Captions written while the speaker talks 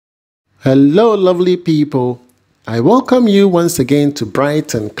Hello lovely people, I welcome you once again to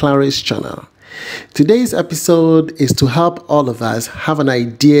Bright and Clara's channel. Today's episode is to help all of us have an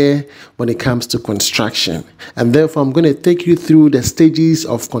idea when it comes to construction, and therefore I'm going to take you through the stages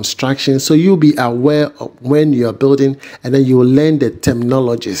of construction so you'll be aware of when you're building, and then you will learn the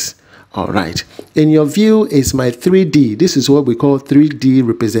terminologies. Alright, in your view is my 3D. This is what we call 3D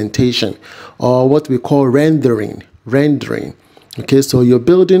representation, or what we call rendering. Okay, so you're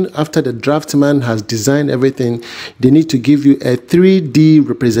building after the draftsman has designed everything. They need to give you a 3D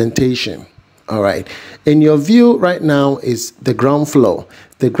representation. All right, in your view right now is the ground floor.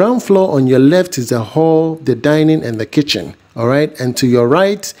 The ground floor on your left is the hall, the dining, and the kitchen. All right, and to your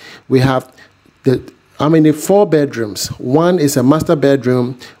right we have the 4 bedrooms. One is a master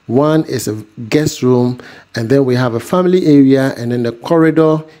bedroom, one is a guest room, and then we have a family area, and then the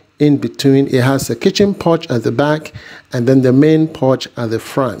corridor in between. It has a kitchen porch at the back, and then the main porch at the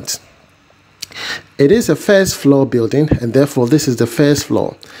front. It is a first floor building, and therefore this is the first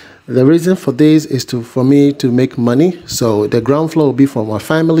floor. The reason for this is for me to make money. So the ground floor will be for my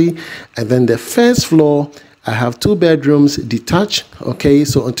family, and then the first floor I have 2 bedrooms detached. Okay,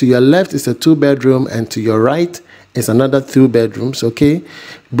 so to your left is a 2 bedroom, and to your right is another 2 bedrooms. Okay,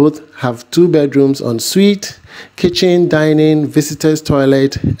 both have 2 bedrooms en suite, kitchen, dining, visitors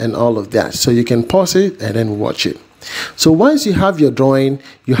toilet, and all of that. So you can pause it and then watch it. So once you have your drawing,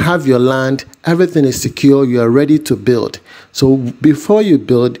 you have your land, everything is secure, you are ready to build. So before you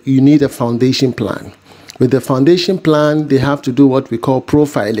build, you need a foundation plan. With the foundation plan, they have to do what we call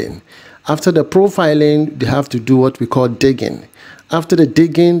profiling. After the profiling, they have to do what we call digging. After the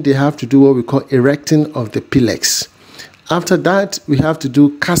digging, they have to do what we call erecting of the pillars. After that, we have to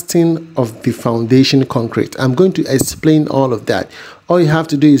do casting of the foundation concrete. I'm going to explain all of that. All you have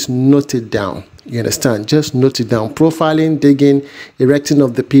to do is note it down. You understand? Just note it down. Profiling, digging, erecting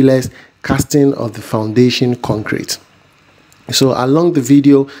of the pillars, casting of the foundation concrete. So along the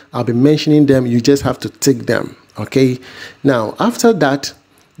video, I'll be mentioning them. You just have to tick them. Okay? Now, after that,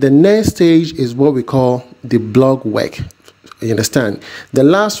 the next stage is what we call the block work. You understand? The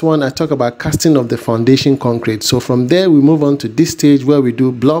last one, I talk about casting of the foundation concrete. So from there, we move on to this stage where we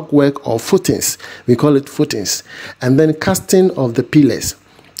do block work or footings. We call it footings. And then casting of the pillars.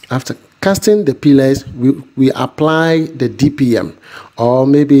 After casting the pillars, we apply the DPM, or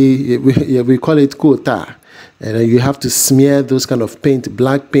maybe we call it quota. And you have to smear those kind of paint,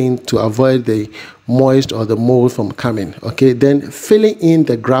 black paint, to avoid the moist or the mold from coming. Okay, then filling in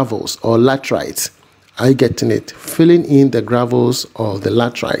the gravels or laterites. Are you getting it? Filling in the gravels or the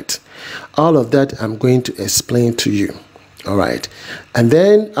laterite. All of that I'm going to explain to you. All right. And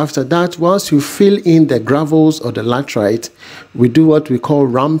then after that, once you fill in the gravels or the laterite, we do what we call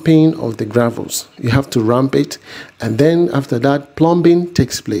ramping of the gravels. You have to ramp it. And then after that, plumbing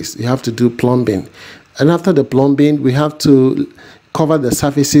takes place. You have to do plumbing. And after the plumbing, we have to cover the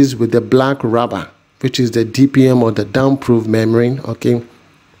surfaces with the black rubber, which is the DPM or the downproof membrane. Okay.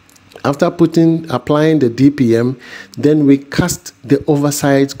 After applying the DPM, then we cast the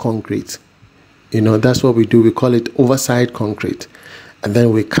overside concrete. You know, that's what we do. We call it overside concrete. And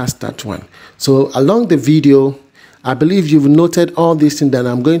then we cast that one. So along the video, I believe you've noted all these things that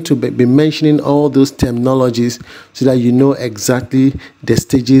I'm going to be mentioning, all those terminologies, so that you know exactly the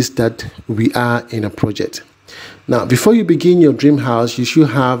stages that we are in a project. Now, before you begin your dream house, you should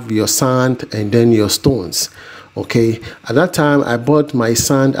have your sand and then your stones. Okay, at that time I bought my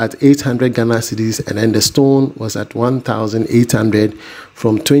sand at 800 Ghana cedis, and then the stone was at 1,800.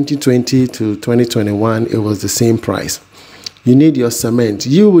 From 2020 to 2021, it was the same price. You need your cement.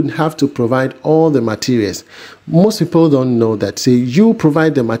 You would have to provide all the materials. Most people don't know that. Say you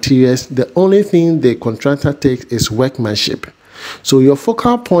provide the materials, the only thing the contractor takes is workmanship. So your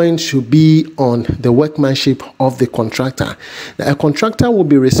focal point should be on the workmanship of the contractor. Now, a contractor will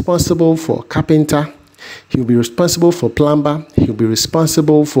be responsible for carpenter. He'll be responsible for plumber. He'll be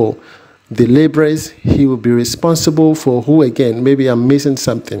responsible for the laborers. He will be responsible for who again? Maybe I'm missing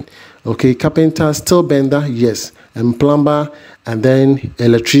something. Okay, carpenter, steel bender, yes, and plumber, and then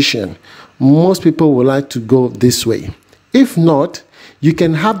electrician. Most people would like to go this way. If not, you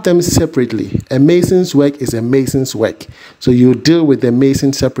can have them separately. A mason's work is a mason's work. So you deal with the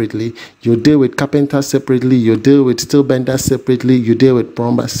mason separately, you deal with carpenter separately, you deal with steel bender separately, you deal with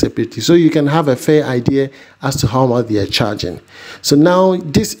plumber separately. So you can have a fair idea as to how much they are charging. So now,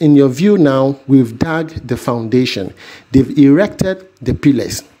 this in your view now, we've dug the foundation. They've erected the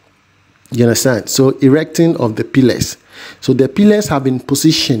pillars. You understand? So erecting of the pillars. So the pillars have been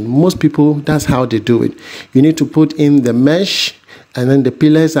positioned. Most people, that's how they do it. You need to put in the mesh, and then the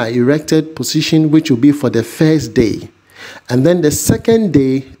pillars are erected, positioned, which will be for the first day. And then the second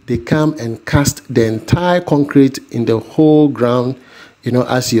day, they come and cast the entire concrete in the whole ground,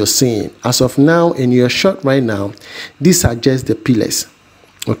 as you're seeing. As of now, in your shot right now, these are just the pillars.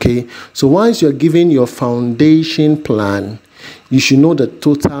 Okay, so once you're given your foundation plan, you should know the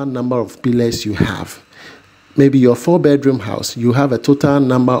total number of pillars you have. Maybe your 4-bedroom house, you have a total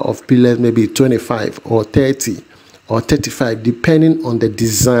number of pillars, maybe 25 or 30 or 35, depending on the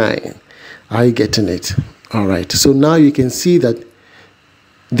design. Are you getting it? All right, so now you can see that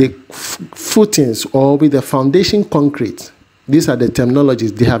the footings, or with the foundation concrete, these are the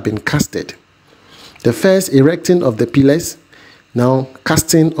terminologies, they have been casted. The first, erecting of the pillars. Now,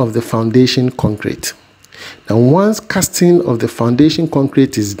 casting of the foundation concrete. Now, once casting of the foundation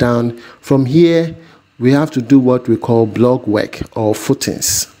concrete is done, from here, we have to do what we call block work or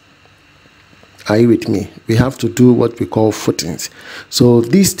footings. Are you with me? We have to do what we call footings. So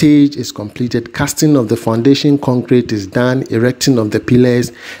this stage is completed. Casting of the foundation concrete is done. Erecting of the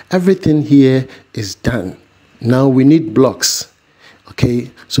pillars. Everything here is done. Now we need blocks.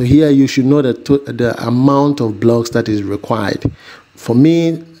 Okay, so here you should know the amount of blocks that is required. For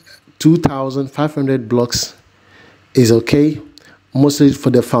me, 2,500 blocks is okay. Mostly for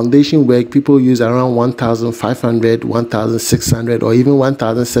the foundation work, people use around 1,500, 1,600, or even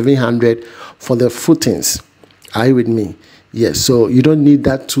 1,700 for the footings. Are you with me? Yes, so you don't need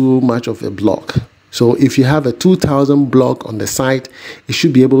that too much of a block. So if you have a 2,000 block on the site, it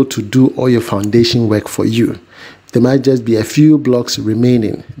should be able to do all your foundation work for you. There might just be a few blocks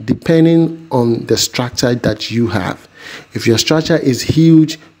remaining, depending on the structure that you have. If your structure is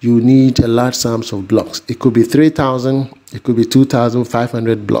huge, you need a large sums of blocks. It could be 3,000, it could be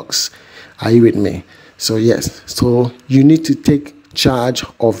 2,500 blocks. Are you with me? So yes, so you need to take charge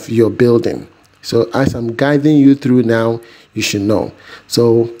of your building. So as I'm guiding you through now, you should know.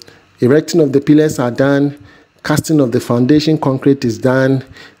 So erecting of the pillars are done, casting of the foundation concrete is done.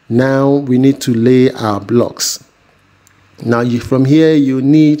 Now we need to lay our blocks. Now from here you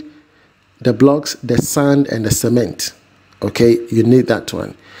need the blocks, the sand, and the cement. Okay, you need that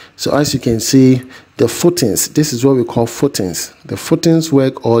one. So as you can see, the footings, this is what we call footings. The footings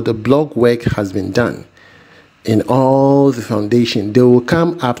work or the block work has been done in all the foundation. They will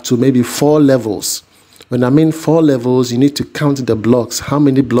come up to maybe 4 levels. When I mean 4 levels, you need to count the blocks. How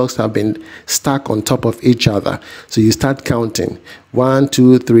many blocks have been stacked on top of each other? So you start counting. 1,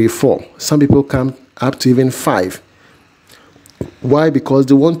 2, 3, 4. Some people come up to even 5. Why? Because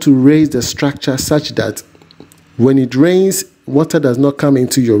they want to raise the structure such that when it rains, water does not come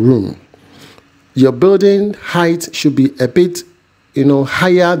into your room. Your building height should be a bit,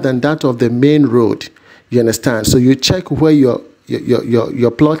 higher than that of the main road. You understand? So you check where your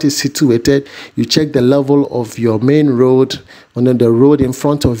plot is situated. You check the level of your main road, on the road in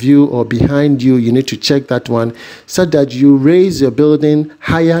front of you or behind you. You need to check that one so that you raise your building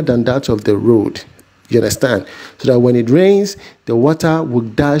higher than that of the road. You understand? So that when it rains, the water will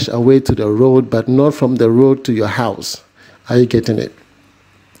dash away to the road, but not from the road to your house. Are you getting it?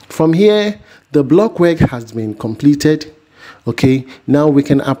 From here, the block work has been completed. Okay, now we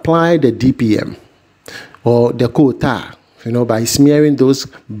can apply the DPM or the quota, by smearing those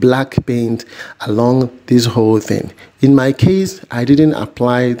black paint along this whole thing. In my case, I didn't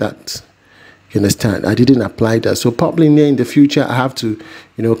apply that. You understand? I didn't apply that. So probably in the future, I have to,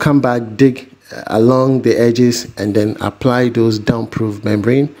 come back, dig along the edges and then apply those downproof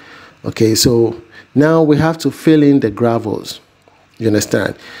membrane. Okay, so now we have to fill in the gravels. You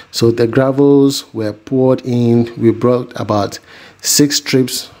understand? So the gravels were poured in. We brought about 6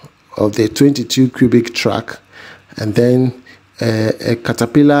 strips of the 22 cubic track, and then a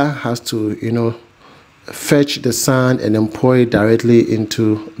caterpillar has to fetch the sand and then pour it directly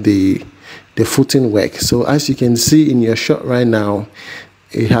into the footing work. So as you can see in your shot right now,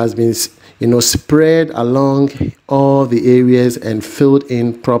 it has been spread along all the areas and filled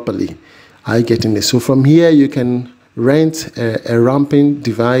in properly. Are you getting this? So from here you can rent a ramping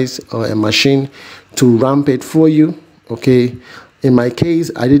device or a machine to ramp it for you. Okay, in my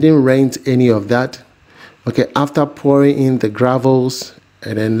case, I didn't rent any of that. Okay, after pouring in the gravels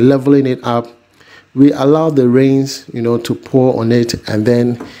and then leveling it up, we allowed the rains to pour on it, and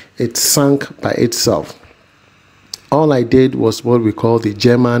then it sank by itself. All I did was what we call the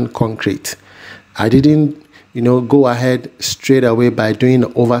German concrete. I didn't go ahead straight away by doing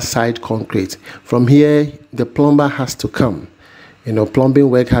the overside concrete. From here, the plumber has to come. Plumbing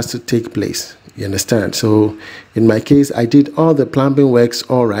work has to take place. You understand? So in my case, I did all the plumbing works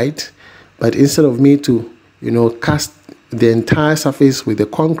all right, but instead of me to cast the entire surface with the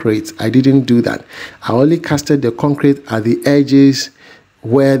concrete, I didn't do that. I only casted the concrete at the edges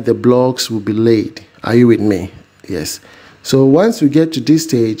where the blocks will be laid. Are you with me? Yes. So once we get to this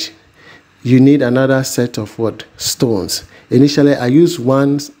stage, you need another set of what? Stones. Initially, I used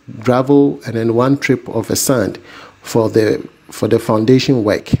one gravel and then one trip of a sand for the foundation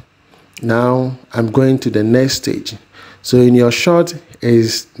work. Now I'm going to the next stage. So in your shot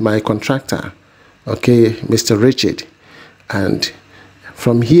is my contractor, okay, Mr. Richard. And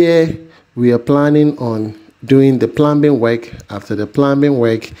from here, we are planning on doing the plumbing work. After the plumbing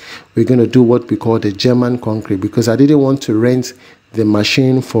work, we're going to do what we call the German concrete, because I didn't want to rent the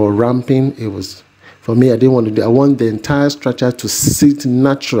machine for ramping. It was, for me, I didn't want to do, I want the entire structure to sit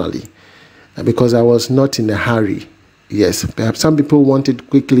naturally, because I was not in a hurry. Yes, perhaps some people want it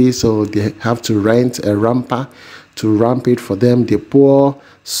quickly, so they have to rent a ramper to ramp it for them. They pour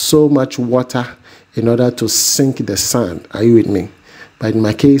so much water in order to sink the sand. Are you with me? But in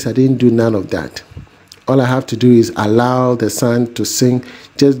my case, I didn't do none of that. All I have to do is allow the sand to sink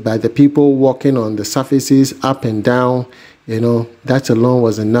just by the people walking on the surfaces up and down. You know, that alone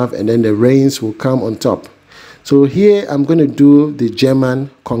was enough, and then the rains will come on top. So here I'm going to do the German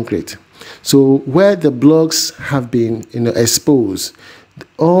concrete. So where the blocks have been, exposed,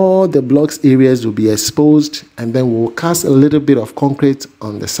 all the blocks areas will be exposed, and then we'll cast a little bit of concrete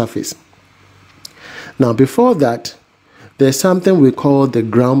on the surface. Now before that, there's something we call the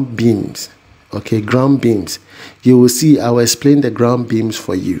ground beams. Okay, ground beams. You will see, I will explain the ground beams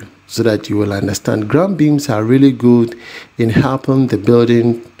for you so that you will understand. Ground beams are really good in helping the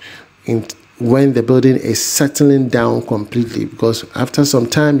building when the building is settling down completely, because after some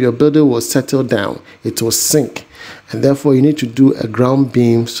time your building will settle down, it will sink, and therefore you need to do a ground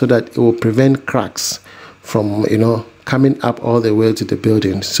beam so that it will prevent cracks from coming up all the way to the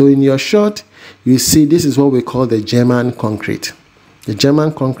building. So in your shot, you see this is what we call the German concrete. The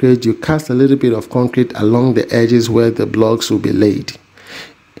German concrete, you cast a little bit of concrete along the edges where the blocks will be laid.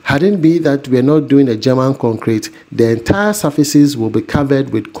 Hadn't it be that we're not doing a German concrete, the entire surfaces will be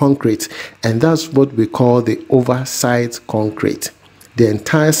covered with concrete, and that's what we call the overside concrete. The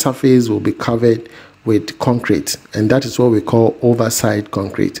entire surface will be covered with concrete, and that is what we call overside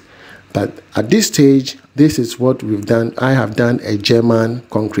concrete. But at this stage, this is what we've done. I have done a German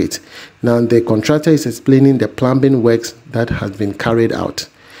concrete. Now the contractor is explaining the plumbing works that has been carried out.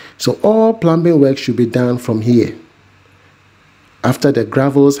 So all plumbing work should be done from here. After the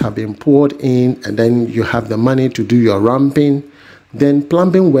gravels have been poured in, and then you have the money to do your ramping, then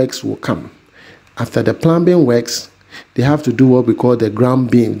plumbing works will come. After the plumbing works, they have to do what we call the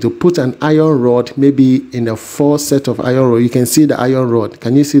ground beam. To put an iron rod, maybe in a 4 set of iron rod. You can see the iron rod.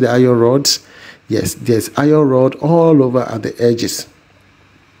 Can you see the iron rods? Yes, there's iron rod all over at the edges.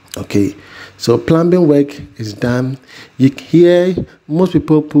 Okay, so plumbing work is done. Here, most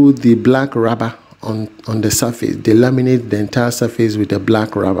people put the black rubber on the surface. They laminate the entire surface with the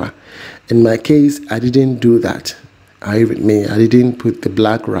black rubber. In my case, I didn't do that. Are you with me? I didn't put the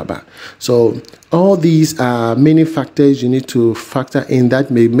black rubber. So all these are many factors you need to factor in that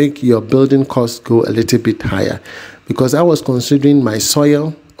may make your building costs go a little bit higher. Because I was considering my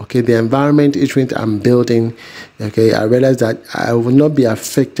soil, okay, the environment in which I'm building, okay, I realized that I will not be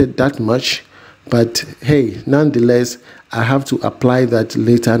affected that much. But hey, nonetheless, I have to apply that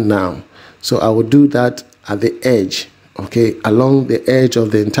later now. So I will do that at the edge. Okay, along the edge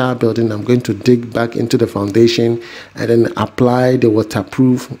of the entire building, I'm going to dig back into the foundation and then apply the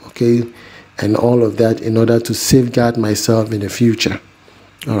waterproof, okay, and all of that in order to safeguard myself in the future.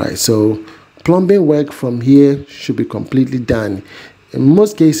 All right, so plumbing work from here should be completely done. In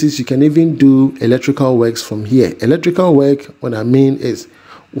most cases, you can even do electrical works from here. Electrical work, what I mean is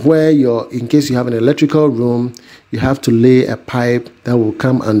where in case you have an electrical room, you have to lay a pipe that will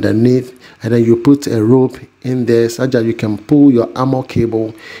come underneath, and then you put a rope in there so that you can pull your armor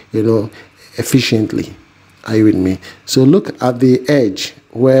cable, efficiently. Are you with me? So look at the edge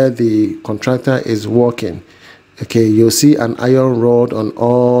where the contractor is working. Okay, you'll see an iron rod on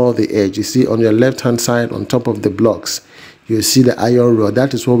all the edge. You see on your left hand side on top of the blocks, you see the iron rod.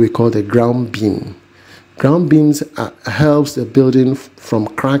 That is what we call the ground beam. Ground beams helps the building from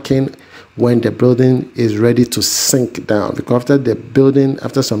cracking when the building is ready to sink down, because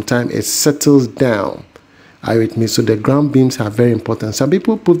after some time it settles down. Are you with me? So the ground beams are very important. Some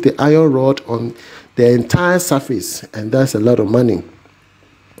people put the iron rod on the entire surface, and that's a lot of money.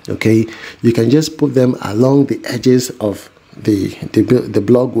 Okay, you can just put them along the edges of the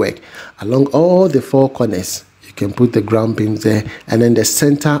block work, along all the 4 corners. You can put the ground beams there, and then the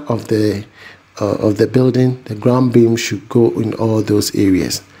center of the building, the ground beam should go in all those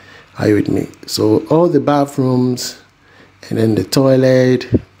areas. Are you with me? So all the bathrooms and then the toilet,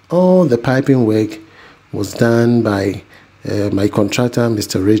 all the piping work was done by my contractor,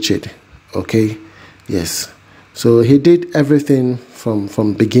 Mr. Richard. Okay, yes. So he did everything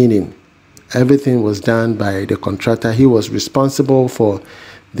from beginning. Everything was done by the contractor. He was responsible for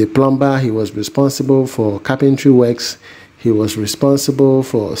the plumber. He was responsible for carpentry works. He was responsible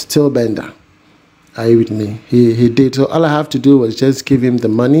for steel bender. Are you with me? He did. So all I have to do was just give him the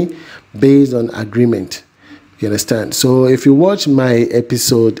money based on agreement. You understand? So if you watch my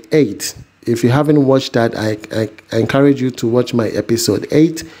episode 8, if you haven't watched that, I encourage you to watch my episode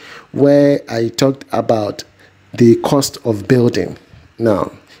 8, where I talked about the cost of building.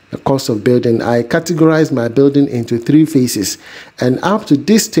 Now, the cost of building, I categorized my building into 3 phases, and up to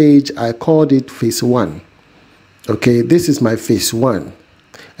this stage I called it phase 1. Okay, this is my phase 1,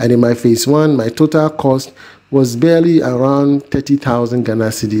 and in my phase 1 my total cost was barely around 30,000 Ghana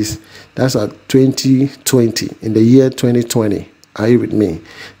cedis. That's at 2020, in the year 2020. Are you with me?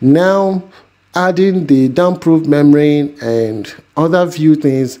 Now, adding the downproof membrane and other few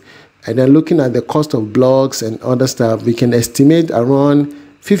things, and then looking at the cost of blocks and other stuff, we can estimate around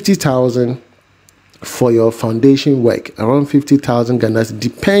 50,000 for your foundation work, around 50,000 Ghana,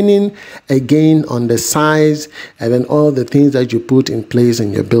 depending again on the size and then all the things that you put in place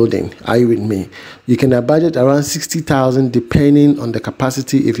in your building. Are you with me? You can budget around 60,000 depending on the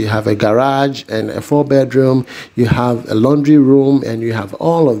capacity. If you have a garage and a 4-bedroom, you have a laundry room, and you have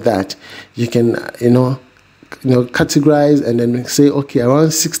all of that, you can categorize and then say, okay,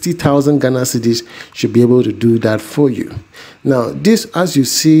 around 60,000 Ghana cedis should be able to do that for you. Now, this, as you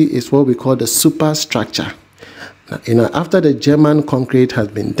see, is what we call the superstructure. Now, after the German concrete has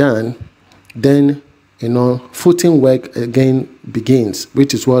been done, then footing work again begins,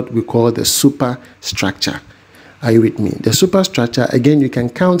 which is what we call the superstructure. Are you with me? The superstructure, again, you can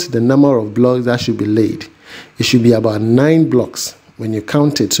count the number of blocks that should be laid. It should be about 9 blocks when you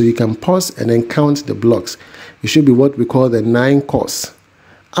count it. So you can pause and then count the blocks. It should be what we call the 9 course.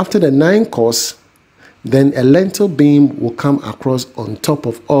 After the 9 course, then a lintel beam will come across on top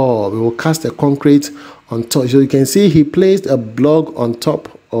of all. We will cast the concrete on top. So you can see he placed a block on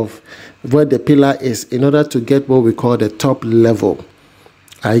top of where the pillar is in order to get what we call the top level.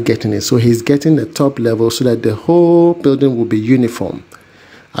 Are you getting it? So he's getting the top level so that the whole building will be uniform.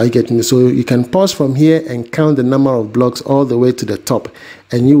 Are you getting it? So you can pause from here and count the number of blocks all the way to the top,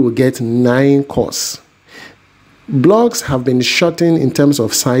 and you will get 9 course. Blocks have been shortened in terms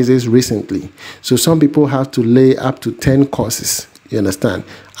of sizes recently. So some people have to lay up to 10 courses. You understand?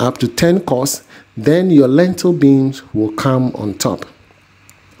 Up to 10 course, then your lintel beams will come on top.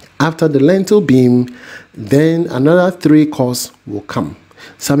 After the lintel beam, then another 3 course will come.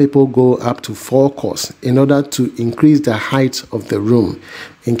 Some people go up to 4 course in order to increase the height of the room.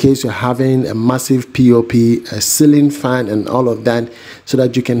 In case you're having a massive POP, a ceiling fan and all of that, so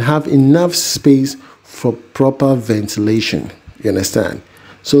that you can have enough space for proper ventilation. You understand?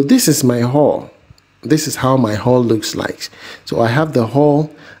 So this is my hall. This is how my hall looks like. So I have the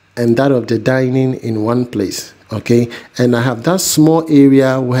hall and that of the dining in one place. Okay, and I have that small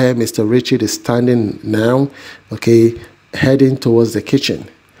area where Mr. Richard is standing now, okay, heading towards the kitchen.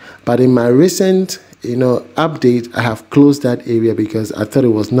 But in my recent update, I have closed that area because I thought it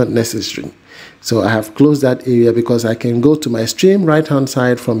was not necessary. So I have closed that area because I can go to my extreme right hand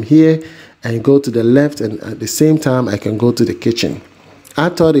side from here and go to the left, and at the same time I can go to the kitchen. I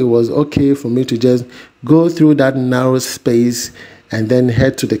thought it was okay for me to just go through that narrow space and then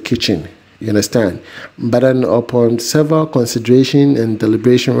head to the kitchen. You understand? But then upon several consideration and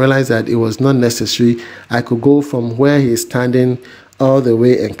deliberation, realized that it was not necessary. I could go from where he is standing all the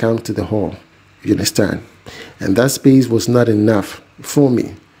way and come to the hall. You understand? And that space was not enough for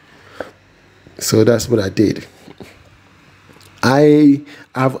me. So that's what I did.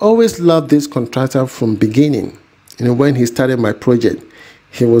 I've always loved this contractor from beginning. When he started my project,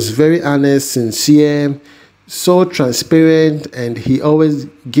 he was very honest, sincere, so transparent, and he always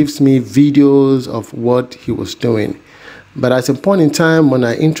gives me videos of what he was doing. But at a point in time when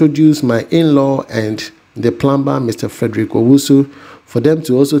I introduced my in-law and the plumber, Mr. Frederick Owusu, for them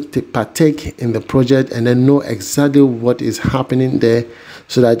to also partake in the project and then know exactly what is happening there,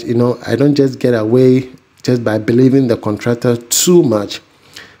 so that I don't just get away just by believing the contractor too much.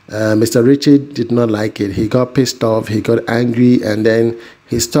 Mr. Richard did not like it. He got pissed off, he got angry, and then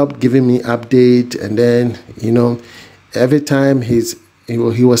he stopped giving me update. And then every time he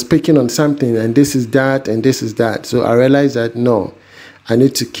was picking on something, and this is that and this is that. So I realized that no, I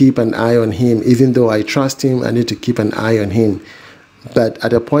need to keep an eye on him. Even though I trust him, I need to keep an eye on him. But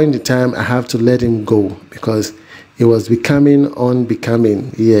at a point in time, I have to let him go because it was becoming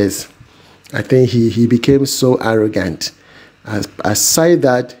unbecoming. Yes, I think he became so arrogant. Aside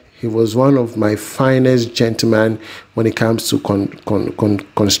that, He was one of my finest gentlemen when it comes to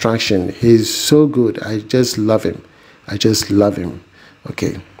construction. He's so good. I just love him. I just love him.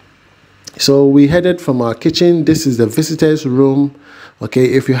 Okay. So we headed from our kitchen. This is the visitors room. Okay,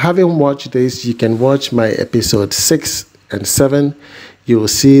 if you haven't watched this, you can watch my episode 6 and 7. You will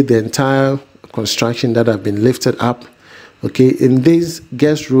see the entire construction that have been lifted up. Okay, in this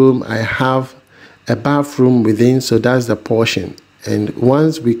guest room, I have a bathroom within, so that's the portion. And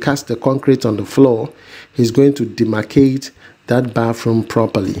once we cast the concrete on the floor, he's going to demarcate that bathroom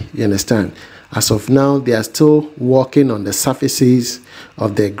properly. You understand? As of now, they are still working on the surfaces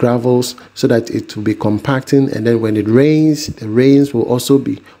of the gravels so that it will be compacting. And then when it rains, the rains will also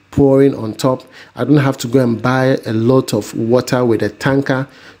be pouring on top. I don't have to go and buy a lot of water with a tanker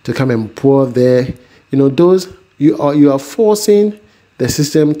to come and pour there. You know, those you are forcing the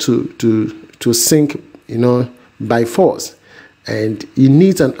system to sink, you know, by force. And you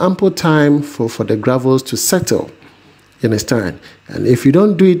need an ample time for the gravels to settle. You understand? And if you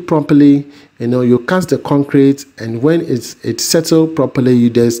don't do it properly, you know, you cast the concrete, and when it's settled properly, you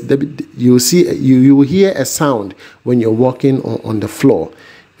will hear a sound when you're walking on the floor,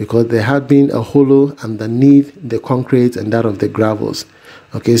 because there had been a hollow underneath the concrete and that of the gravels.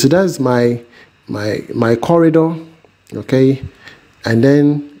 Okay, so that's my corridor. Okay, and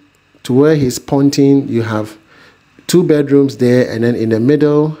then to where he's pointing, you have 2 bedrooms there, and then in the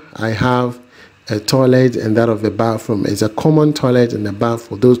middle I have a toilet, and that of the bathroom is a common toilet and a bath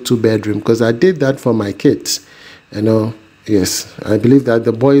for those 2 bedrooms, because I did that for my kids. You know, yes, I believe that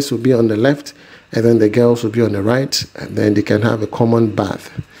the boys will be on the left and then the girls will be on the right, and then they can have a common bath.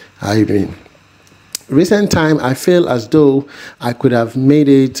 I mean, recent time I feel as though I could have made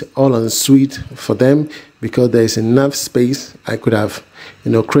it all en suite for them, because there is enough space. I could have,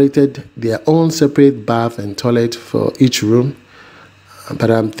 you know, created their own separate bath and toilet for each room. But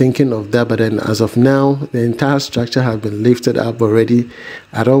I'm thinking of that. But then as of now, the entire structure has been lifted up already.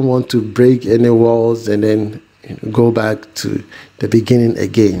 I don't want to break any walls and then, you know, go back to the beginning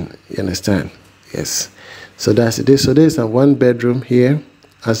again. You understand? Yes. So that's it. So there's a 1 bedroom here,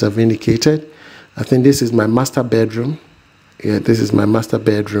 as I've indicated. I think this is my master bedroom. Yeah, this is my master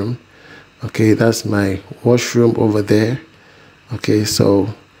bedroom. Okay, that's my washroom over there. Okay,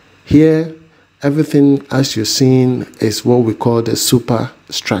 so here, everything as you're seeing is what we call the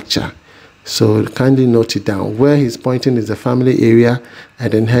superstructure. So kindly note it down. Where he's pointing is the family area,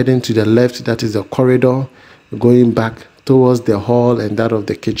 and then heading to the left, that is the corridor, going back towards the hall and that of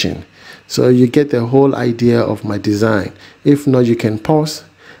the kitchen. So you get the whole idea of my design. If not, you can pause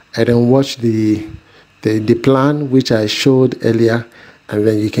and then watch the plan which I showed earlier, and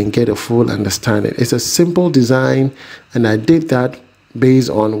then you can get a full understanding. It's a simple design, and I did that based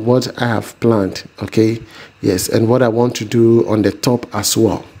on what I have planned. Okay, yes, and what I want to do on the top as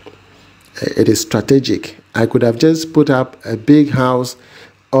well. It is strategic. I could have just put up a big house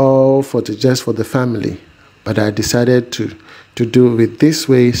all just for the family, but I decided to do it this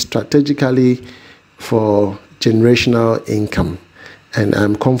way, strategically, for generational income, and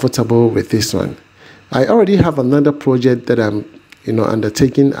I'm comfortable with this one. I already have another project that I'm, you know,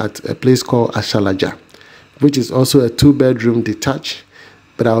 undertaking at a place called Ashalaja, which is also a 2-bedroom detached,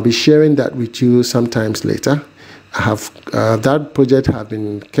 but I'll be sharing that with you sometimes later. I have that project have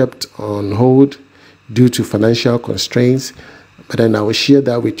been kept on hold due to financial constraints, but then I will share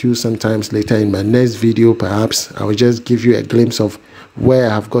that with you sometimes later in my next video. Perhaps I will just give you a glimpse of where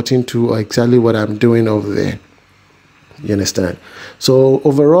I've gotten to, or exactly what I'm doing over there. You understand? So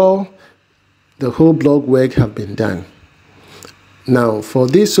overall, the whole block work have been done. Now for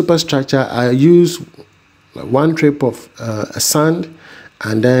this superstructure, I use 1 trip of sand,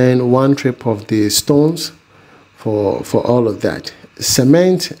 and then 1 trip of the stones for all of that.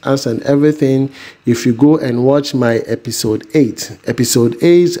 Cement, as and everything. If you go and watch my episode 8,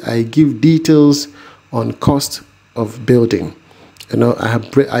 I give details on cost of building. You know,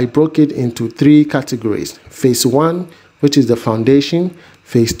 I broke it into 3 categories. Phase 1, which is the foundation.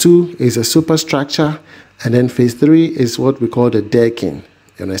 Phase 2 is a superstructure, and then phase 3 is what we call the decking.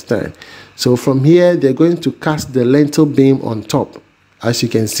 You understand? So from here, they're going to cast the lintel beam on top. As you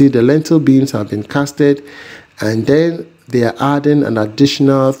can see, the lintel beams have been casted, and then they are adding an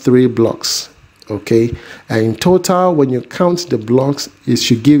additional 3 blocks. Okay, and in total, when you count the blocks, it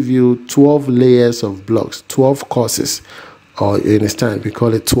should give you 12 layers of blocks, 12 courses, or you understand, we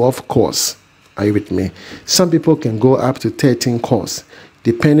call it 12 course. Are you with me? Some people can go up to 13 course,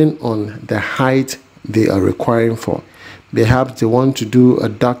 depending on the height they are requiring for. Perhaps they want to do a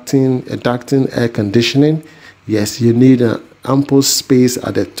ducting air conditioning. Yes, you need an ample space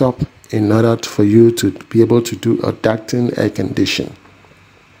at the top in order for you to be able to do a ducting air conditioning.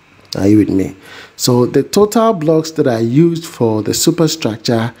 Are you with me? So the total blocks that I used for the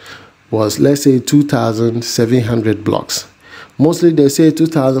superstructure was, let's say, 2,700 blocks. Mostly they say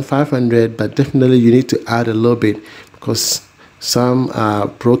 2,500, but definitely you need to add a little bit because some are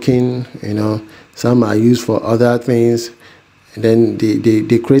broken, you know, some are used for other things. And then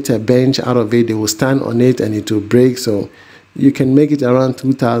they create a bench out of it. They will stand on it and it will break. So you can make it around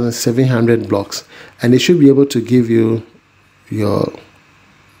 2,700 blocks, and it should be able to give you your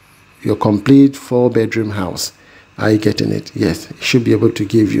complete 4-bedroom house. Are you getting it? Yes, it should be able to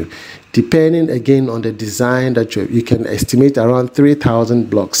give you, depending again on the design that you can estimate around 3,000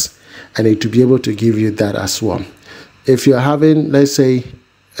 blocks, and it will be able to give you that as well. If you're having, let's say,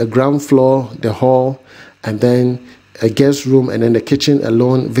 a ground floor, the hall, and then a guest room, and then the kitchen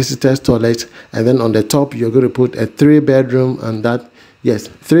alone, visitors toilet, and then on the top you're going to put a 3-bedroom, and that, yes,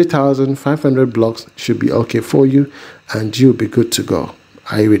 3,500 blocks should be okay for you, and you'll be good to go.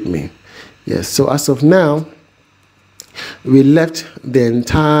 Are you with me? Yes. So as of now, we left the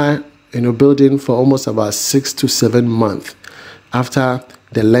entire building for almost about 6 to 7 months after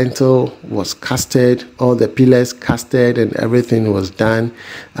the lintel was casted, all the pillars casted, and everything was done.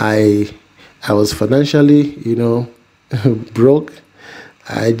 I was financially, broke.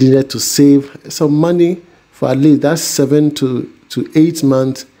 I needed to save some money for at least that 7 to 8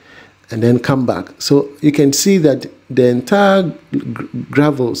 months and then come back. So you can see that the entire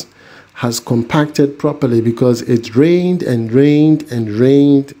gravels has compacted properly because it rained and rained and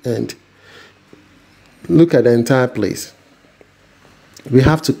rained, and look at the entire place. We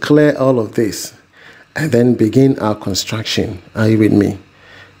have to clear all of this and then begin our construction. Are you with me?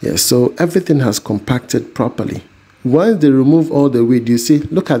 Yes, so everything has compacted properly. Once they remove all the weed, you see,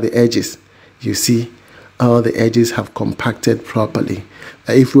 look at the edges. You see, all the edges have compacted properly.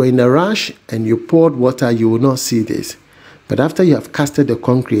 If you were in a rush and you poured water, you will not see this. But after you have casted the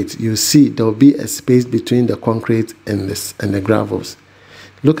concrete, you see there will be a space between the concrete and the gravels.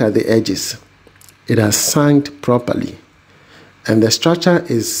 Look at the edges. It has sunk properly. And the structure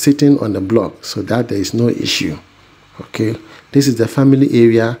is sitting on the block so that there is no issue. Okay, this is the family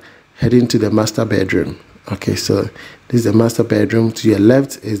area heading to the master bedroom. Okay, so this is the master bedroom. To your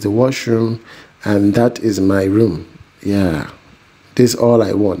left is the washroom, and that is my room. Yeah, this is all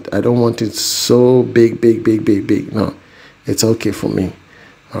I want. I don't want it so big. No, it's okay for me.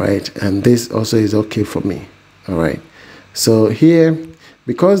 All right, and this also is okay for me. All right, so here,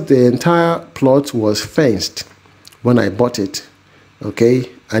 because the entire plot was fenced when I bought it, okay,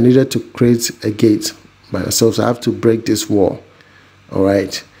 I needed to create a gate by myself, so I have to break this wall. All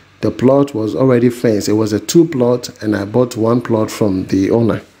right, the plot was already fenced. It was a 2-plot, and I bought 1 plot from the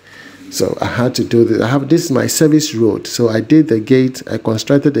owner, so I had to do this. This is my service road, so I did the gate. I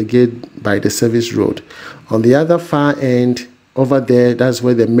constructed the gate by the service road. On the other far end over there, that's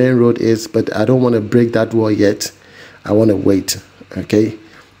where the main road is, but I don't want to break that wall yet. I want to wait. Okay,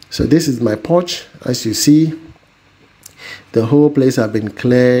 so this is my porch. As you see, the whole place have been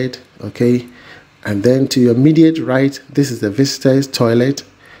cleared. Okay, and then to your immediate right, this is the visitors toilet.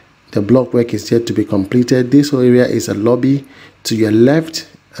 The block work is yet to be completed. This whole area is a lobby. To your left,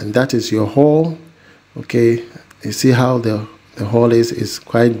 and that is your hall. Okay, you see how the hall is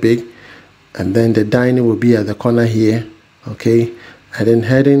quite big, and then the dining will be at the corner here. Okay, and then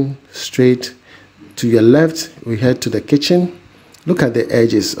heading straight to your left, we head to the kitchen. Look at the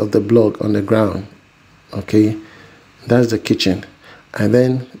edges of the block on the ground. Okay, that's the kitchen, and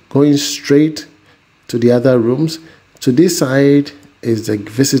then going straight to the other rooms. To this side is the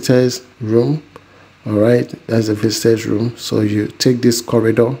visitors room. All right, that's the visitors room. So you take this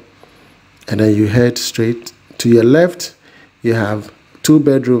corridor and then you head straight. To your left, you have 2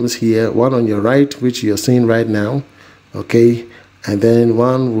 bedrooms here, one on your right, which you're seeing right now. Okay, and then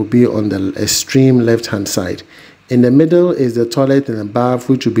one will be on the extreme left hand side. In the middle is the toilet and the bath,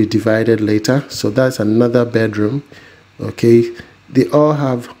 which will be divided later. So that's another bedroom. Okay, they all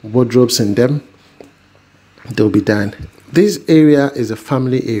have wardrobes in them. They'll be done. This area is a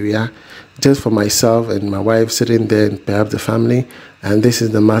family area, just for myself and my wife sitting there, and perhaps the family. And this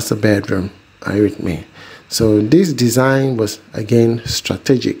is the master bedroom. Are you with me? So this design was, again,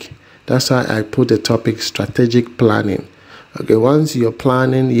 strategic. That's why I put the topic strategic planning. Okay, once you're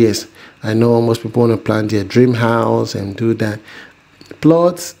planning, yes, I know most people want to plan their dream house and do that.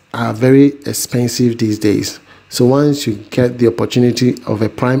 Plots are very expensive these days. So once you get the opportunity of a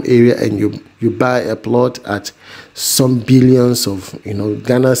prime area and you buy a plot at some billions of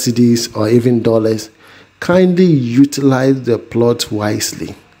Ghana cedis or even dollars, kindly utilize the plot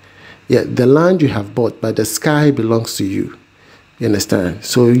wisely. Yeah, the land you have bought, but the sky belongs to you. You understand?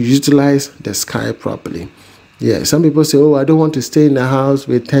 So utilize the sky properly. Yeah, some people say, oh, I don't want to stay in a house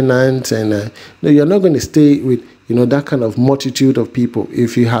with tenants, and no, you're not going to stay with, you know, that kind of multitude of people.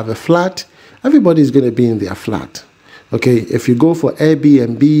 If you have a flat, everybody is going to be in their flat. Okay, if you go for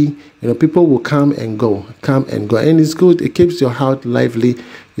Airbnb, you know, people will come and go, and it's good. It keeps your house lively.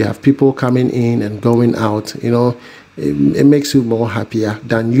 You have people coming in and going out. You know, it makes you more happier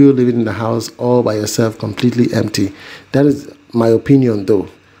than you living in the house all by yourself, completely empty. That is my opinion, though.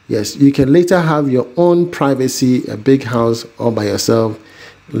 Yes, you can later have your own privacy, a big house all by yourself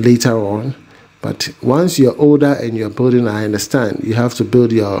later on. But once you're older and you're building, I understand, you have to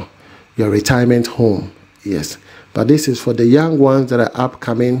build your retirement home. Yes. But this is for the young ones that are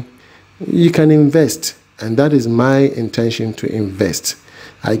upcoming. You can invest, and that is my intention, to invest.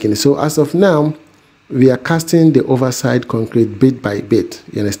 So as of now, we are casting the overside concrete bit by bit.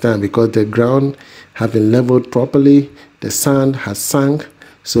 You understand? Because the ground has been leveled properly, the sand has sunk,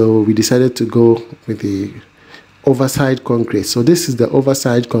 so we decided to go with the overside concrete. So this is the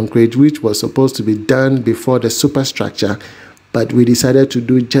overside concrete, which was supposed to be done before the superstructure, but we decided to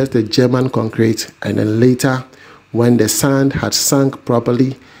do just the German concrete, and then later, when the sand had sunk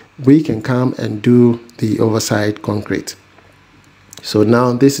properly, we can come and do the overside concrete. So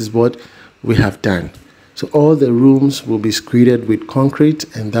now this is what we have done. So all the rooms will be screeded with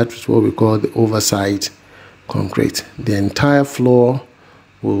concrete, and that's what we call the overside concrete. The entire floor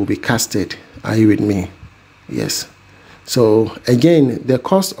will be casted. Are you with me? Yes. So again, the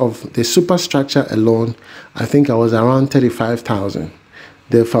cost of the superstructure alone, I think I was around 35,000.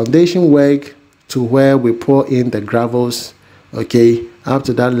 The foundation work, to where we pour in the gravels, okay, up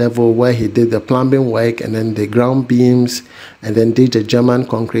to that level where he did the plumbing work, and then the ground beams, and then did the German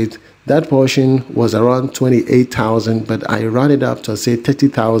concrete. That portion was around 28,000, but I ran it up to say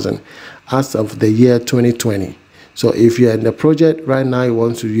 30,000 as of the year 2020. So if you're in the project right now,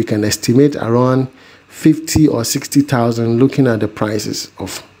 you can estimate around 50 or 60,000, looking at the prices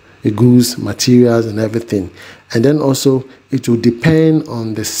of the goods, materials, and everything. And then also it will depend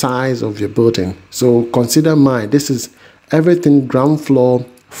on the size of your building. So consider mine. This is everything ground floor,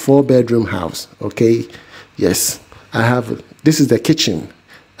 4-bedroom house. Okay, yes, I have, this is the kitchen.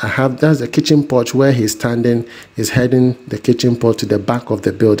 That's the kitchen porch where he's standing, is heading the kitchen porch to the back of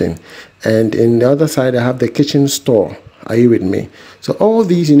the building. And in the other side, I have the kitchen store. Are you with me? So all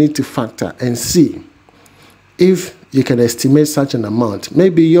these you need to factor and see if you can estimate such an amount.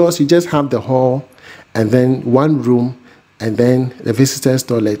 Maybe yours, you just have the hall and then one room and then the visitor's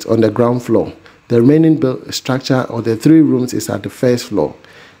toilet on the ground floor. The remaining structure, or the 3 rooms, is at the first floor.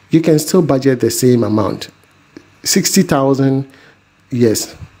 You can still budget the same amount. 60,000,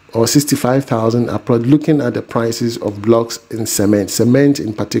 yes, or 65,000, looking at the prices of blocks in cement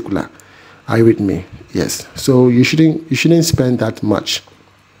in particular. Are you with me? Yes. So you shouldn't spend that much.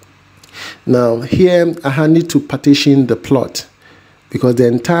 Now here I need to partition the plot, because the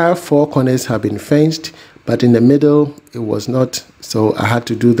entire 4 corners have been fenced, but in the middle it was not. So I had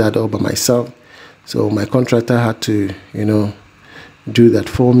to do that all by myself. So my contractor had to, you know, do that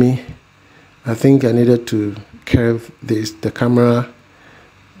for me. I think I needed to curve the camera.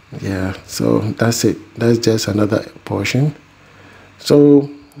 Yeah, so that's it. That's just another portion. So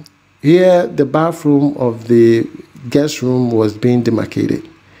here the bathroom of the guest room was being demarcated.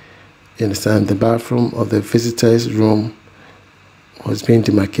 You understand? The bathroom of the visitors room was being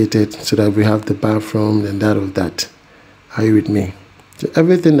demarcated, so that we have the bathroom and that of that. Are you with me? So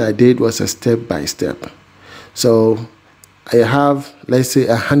everything I did was a step by step. So I have, let's say,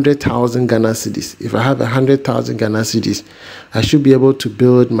 100,000 Ghana cedis. If I have 100,000 Ghana cedis, I should be able to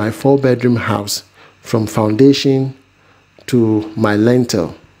build my 4-bedroom house from foundation to my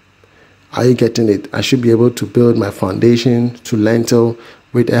lintel. Are you getting it? I should be able to build my foundation to lintel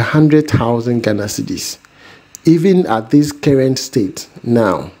with 100,000 Ghana cedis. Even at this current state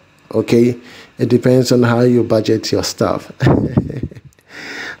now, okay, it depends on how you budget your stuff.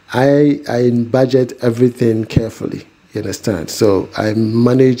 I budget everything carefully, you understand? So I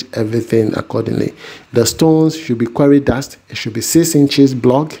manage everything accordingly. The stones should be quarry dust. It should be 6 inches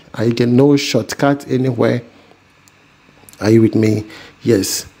block. I get no shortcut anywhere. Are you with me?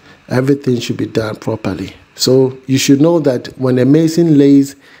 Yes, everything should be done properly. So you should know that when a mason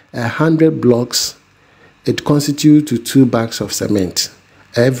lays 100 blocks, it constitutes to 2 bags of cement.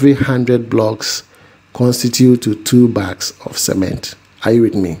 Every 100 blocks constitute to 2 bags of cement. Are you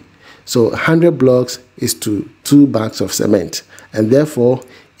with me? So 100 blocks is to 2 bags of cement. And therefore,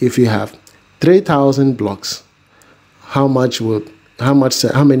 if you have 3,000 blocks, how many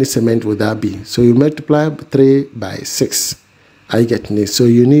cement would that be? So you multiply 3 by 6. Are you getting it? So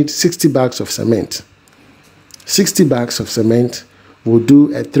you need 60 bags of cement. 60 bags of cement will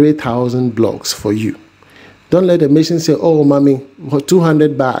do 3,000 blocks for you. Don't let the machine say, oh, mommy, for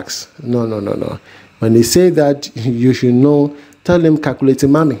 200 bags. No. When they say that, you should know, tell them, calculate,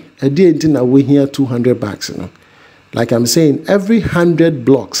 mommy, I didn't know we here 200 bags. You know? Like I'm saying, every 100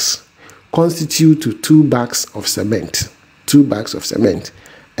 blocks constitute to 2 bags of cement. 2 bags of cement.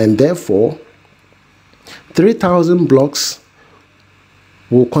 And therefore, 3,000 blocks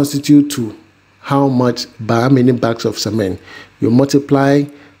will constitute to how many bags of cement. You multiply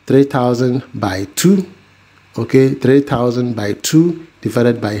 3,000 by 2. Okay, 3,000 by 2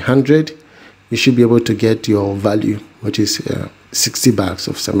 divided by 100, you should be able to get your value, which is 60 bags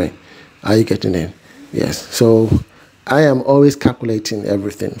of cement. Are you getting it? Yes. So I am always calculating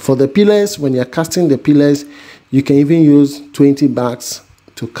everything. For the pillars, when you're casting the pillars, you can even use 20 bags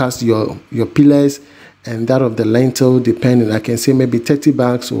to cast your pillars, and that of the lintel, depending, I can say maybe 30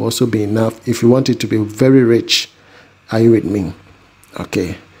 bags will also be enough if you want it to be very rich. Are you with me?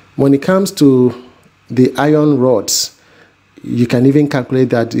 Okay. When it comes to the iron rods, you can even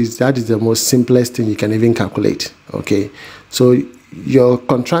calculate that is the most simplest thing you can even calculate. Okay, so your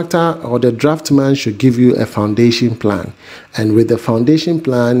contractor or the draftsman should give you a foundation plan, and with the foundation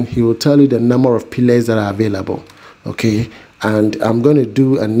plan he will tell you the number of pillars that are available. Okay, and I'm going to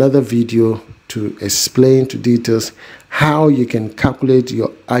do another video to explain to details how you can calculate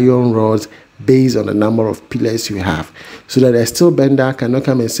your iron rods based on the number of pillars you have, so that a steel bender cannot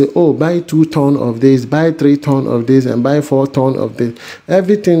come and say, oh, buy 2 tons of this, buy 3 tons of this, and buy 4 tons of this,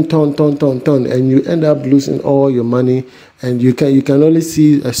 everything ton, and you end up losing all your money, and you can only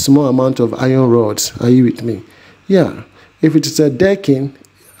see a small amount of iron rods. Are you with me? Yeah. If it is a decking,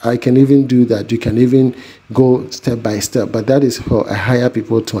 I can even do that. You can even go step by step, but that is for a higher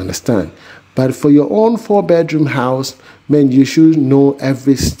people to understand. But for your own 4-bedroom house, man, you should know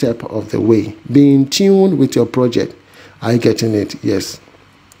every step of the way, be in tune with your project. Are you getting it? Yes.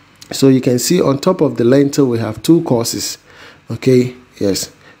 So you can see on top of the lintel, we have 2 courses. Okay.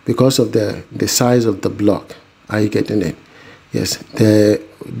 Yes. Because of the size of the block. Are you getting it? Yes. The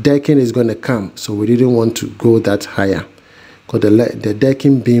decking is going to come, so we didn't want to go that higher, because the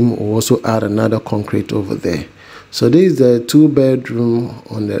decking beam will also add another concrete over there. So this is the 2-bedroom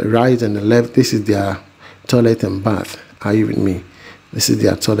on the right and the left. This is their toilet and bath. Are you with me? This is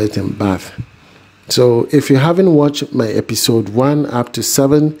their toilet and bath. So if you haven't watched my episode 1 up to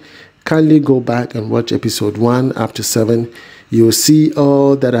 7, kindly go back and watch episode 1 up to 7. You'll see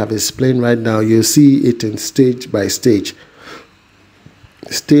all that I've explained right now. You'll see it in stage by stage.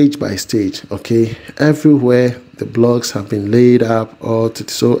 Stage by stage, okay? Everywhere the blocks have been laid up.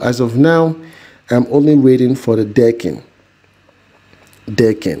 So as of now, I'm only waiting for the decking.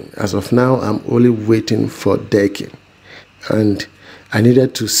 As of now, I'm only waiting for decking. And I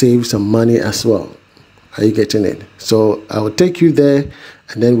needed to save some money as well. Are you getting it? So I will take you there,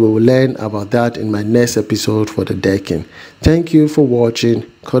 and then we will learn about that in my next episode for the decking. Thank you for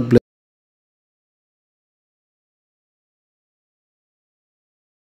watching. God bless.